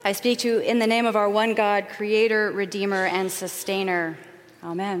I speak to you in the name of our one God, Creator, Redeemer, and Sustainer.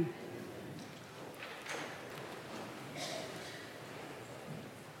 Amen.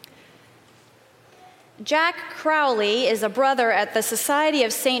 Jack Crowley is a brother at the Society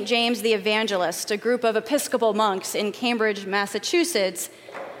of St. James the Evangelist, a group of Episcopal monks in Cambridge, Massachusetts,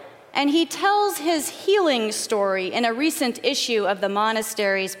 and he tells his healing story in a recent issue of the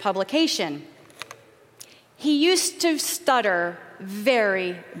monastery's publication. He used to stutter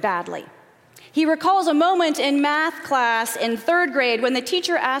very badly. He recalls a moment in math class in third grade when the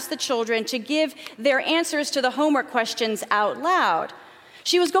teacher asked the children to give their answers to the homework questions out loud.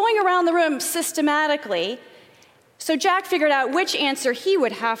 She was going around the room systematically, so Jack figured out which answer he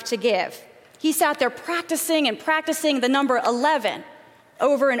would have to give. He sat there practicing the number 11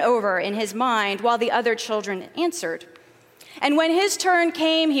 over and over in his mind while the other children answered. And when his turn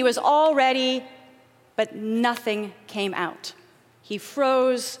came, he was all ready, but nothing came out. He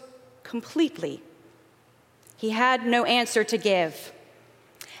froze completely. He had no answer to give.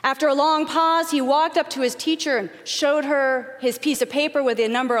 After a long pause, he walked up to his teacher and showed her his piece of paper with the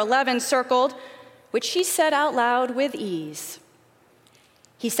number 11 circled, which she said out loud with ease.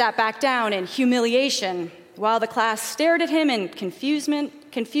 He sat back down in humiliation while the class stared at him in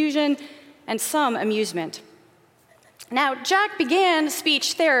confusion, and some amusement. Now, Jack began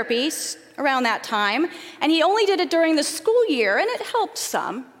speech therapy around that time, and he only did it during the school year, and it helped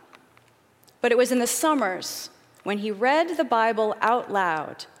some. But it was in the summers, when he read the Bible out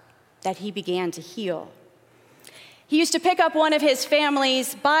loud, that he began to heal. He used to pick up one of his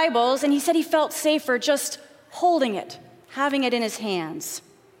family's Bibles, and he said he felt safer just holding it, having it in his hands.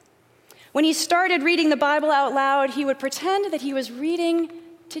 When he started reading the Bible out loud, he would pretend that he was reading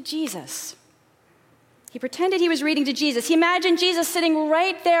to Jesus. He pretended he was reading to Jesus. He imagined Jesus sitting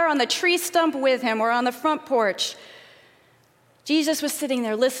right there on the tree stump with him or on the front porch. Jesus was sitting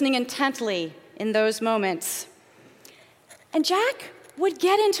there listening intently in those moments. And Jack would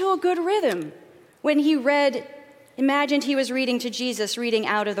get into a good rhythm when he imagined he was reading to Jesus, reading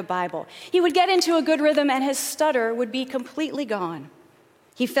out of the Bible. He would get into a good rhythm and his stutter would be completely gone.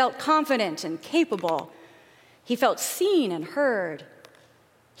 He felt confident and capable. He felt seen and heard.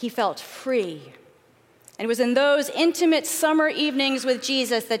 He felt free. And it was in those intimate summer evenings with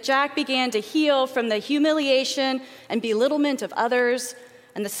Jesus that Jack began to heal from the humiliation and belittlement of others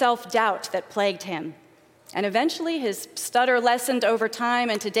and the self-doubt that plagued him. And eventually his stutter lessened over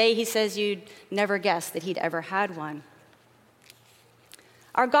time, and today he says you'd never guess that he'd ever had one.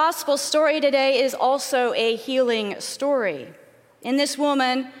 Our gospel story today is also a healing story. In this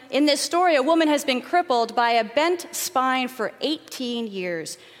story, a woman has been crippled by a bent spine for 18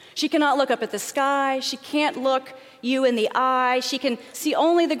 years. She cannot look up at the sky. She can't look you in the eye. She can see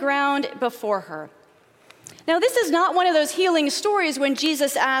only the ground before her. Now, this is not one of those healing stories when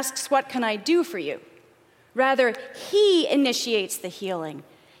Jesus asks, "What can I do for you?" Rather, he initiates the healing.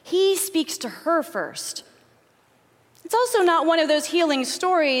 He speaks to her first. It's also not one of those healing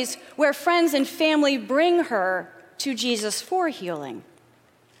stories where friends and family bring her to Jesus for healing.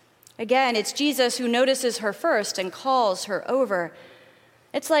 Again, it's Jesus who notices her first and calls her over.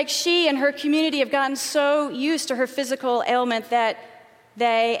 It's like she and her community have gotten so used to her physical ailment that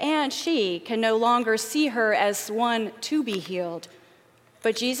they and she can no longer see her as one to be healed.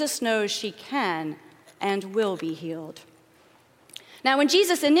 But Jesus knows she can and will be healed. Now, when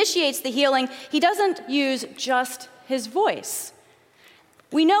Jesus initiates the healing, he doesn't use just his voice.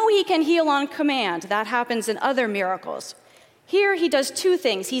 We know he can heal on command. That happens in other miracles. Here he does two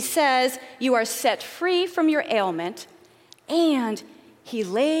things. He says, "You are set free from your ailment," and he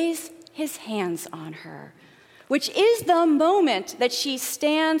lays his hands on her, which is the moment that she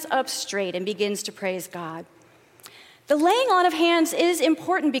stands up straight and begins to praise God. The laying on of hands is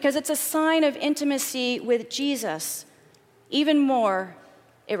important because it's a sign of intimacy with Jesus. Even more,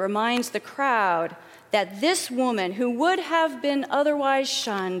 it reminds the crowd that this woman, who would have been otherwise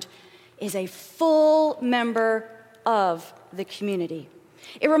shunned, is a full member of the community.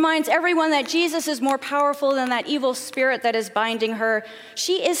 It reminds everyone that Jesus is more powerful than that evil spirit that is binding her.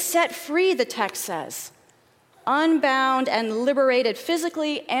 She is set free, the text says, unbound and liberated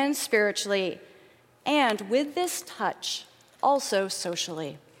physically and spiritually, and with this touch, also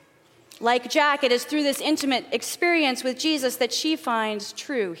socially. Like Jack, it is through this intimate experience with Jesus that she finds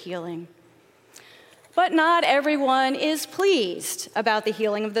true healing. But not everyone is pleased about the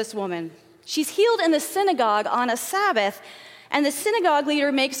healing of this woman. She's healed in the synagogue on a Sabbath, and the synagogue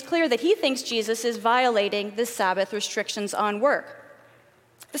leader makes clear that he thinks Jesus is violating the Sabbath restrictions on work.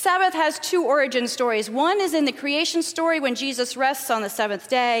 The Sabbath has two origin stories. One is in the creation story when Jesus rests on the seventh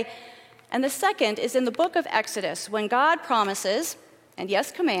day, and the second is in the book of Exodus when God promises, and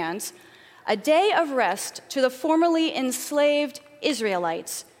yes, commands, a day of rest to the formerly enslaved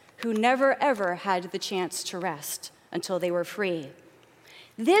Israelites who never ever had the chance to rest until they were free.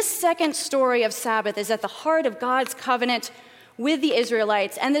 This second story of Sabbath is at the heart of God's covenant with the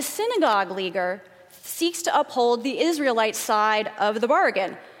Israelites, and the synagogue leader seeks to uphold the Israelite side of the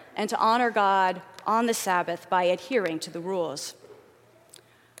bargain and to honor God on the Sabbath by adhering to the rules.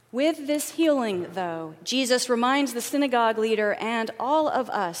 With this healing, though, Jesus reminds the synagogue leader and all of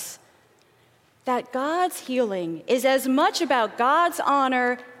us that God's healing is as much about God's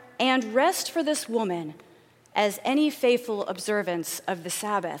honor and rest for this woman as any faithful observance of the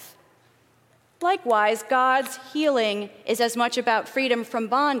Sabbath. Likewise, God's healing is as much about freedom from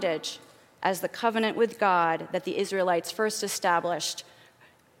bondage as the covenant with God that the Israelites first established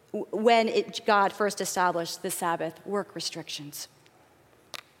God first established the Sabbath work restrictions.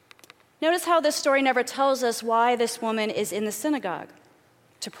 Notice how this story never tells us why this woman is in the synagogue.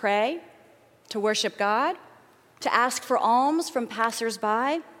 To pray, to worship God, to ask for alms from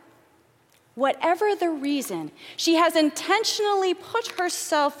passersby. Whatever the reason, she has intentionally put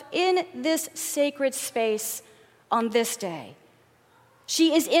herself in this sacred space on this day.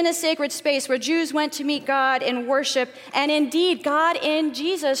 She is in a sacred space where Jews went to meet God in worship, and indeed, God in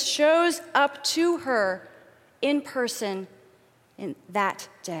Jesus shows up to her in person in that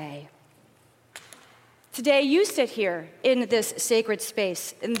day. Today, you sit here in this sacred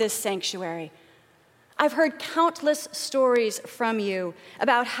space, in this sanctuary. I've heard countless stories from you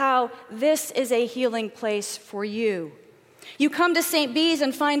about how this is a healing place for you. You come to St. Bees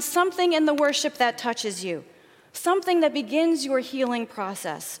and find something in the worship that touches you, something that begins your healing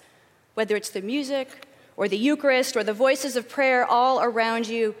process, whether it's the music or the Eucharist or the voices of prayer all around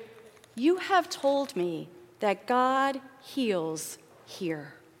you. You have told me that God heals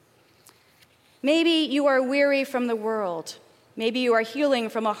here. Maybe you are weary from the world. Maybe you are healing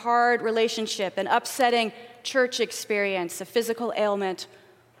from a hard relationship, an upsetting church experience, a physical ailment,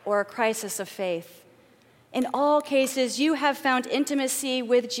 or a crisis of faith. In all cases, you have found intimacy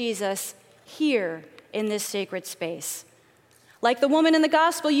with Jesus here in this sacred space. Like the woman in the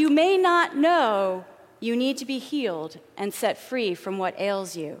gospel, you may not know you need to be healed and set free from what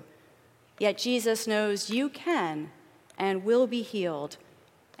ails you. Yet Jesus knows you can and will be healed,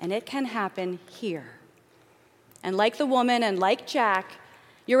 and it can happen here. And like the woman and like Jack,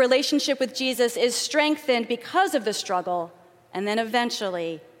 your relationship with Jesus is strengthened because of the struggle, and then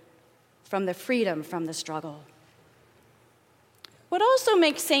eventually from the freedom from the struggle. What also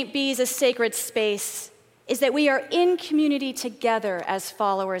makes St. Bees a sacred space is that we are in community together as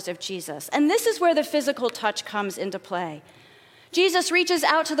followers of Jesus. And this is where the physical touch comes into play. Jesus reaches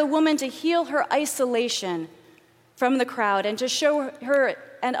out to the woman to heal her isolation from the crowd and to show her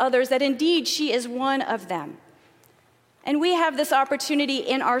and others that indeed she is one of them. And we have this opportunity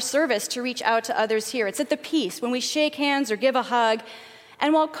in our service to reach out to others here. It's at the peace when we shake hands or give a hug.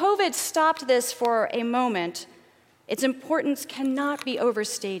 And while COVID stopped this for a moment, its importance cannot be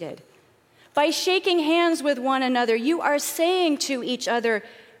overstated. By shaking hands with one another, you are saying to each other,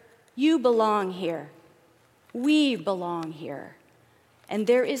 you belong here. We belong here. And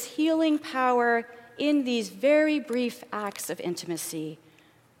there is healing power in these very brief acts of intimacy.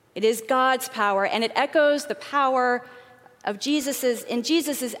 It is God's power, and it echoes the power of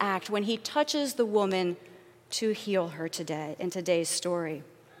Jesus' act when he touches the woman to heal her today in today's story.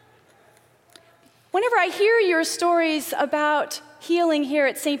 Whenever I hear your stories about healing here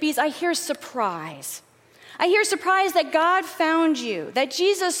at St. Bees, I hear surprise. I hear surprise that God found you, that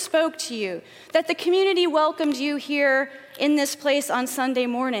Jesus spoke to you, that the community welcomed you here in this place on Sunday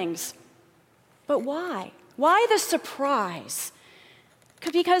mornings. But why? Why the surprise?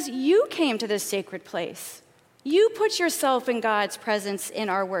 Because you came to this sacred place. You put yourself in God's presence in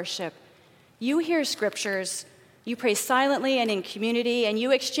our worship. You hear scriptures. You pray silently and in community, and you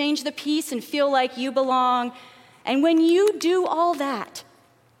exchange the peace and feel like you belong. And when you do all that,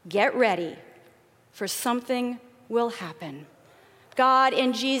 get ready, for something will happen. God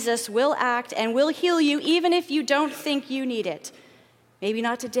in Jesus will act and will heal you even if you don't think you need it. Maybe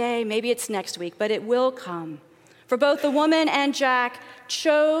not today, maybe it's next week, but it will come. For both the woman and Jack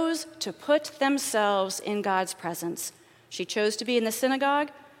chose to put themselves in God's presence. She chose to be in the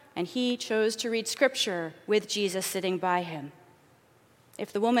synagogue, and he chose to read scripture with Jesus sitting by him.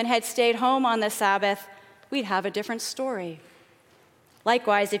 If the woman had stayed home on the Sabbath, we'd have a different story.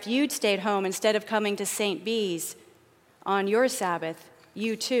 Likewise, if you'd stayed home instead of coming to St. Bees on your Sabbath,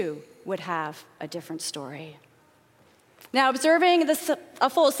 you too would have a different story. Now, observing a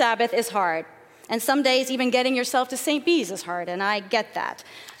full Sabbath is hard, and some days even getting yourself to St. Bees is hard, and I get that.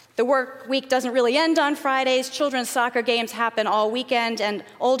 The work week doesn't really end on Fridays. Children's soccer games happen all weekend, and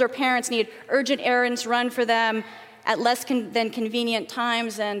older parents need urgent errands run for them at less than convenient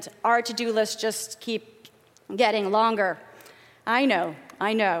times, and our to-do lists just keep getting longer. I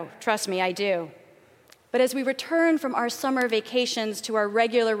know, trust me, I do. But as we return from our summer vacations to our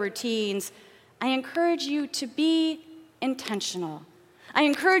regular routines, I encourage you to be intentional. I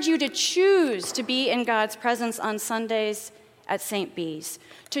encourage you to choose to be in God's presence on Sundays at St. Bees,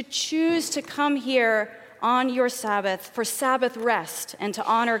 to choose to come here on your Sabbath for Sabbath rest and to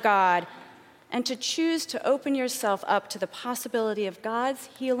honor God, and to choose to open yourself up to the possibility of God's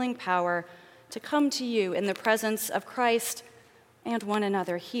healing power to come to you in the presence of Christ and one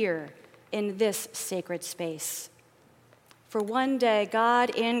another here in this sacred space. For one day, God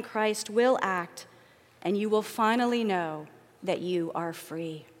in Christ will act, and you will finally know that you are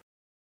free.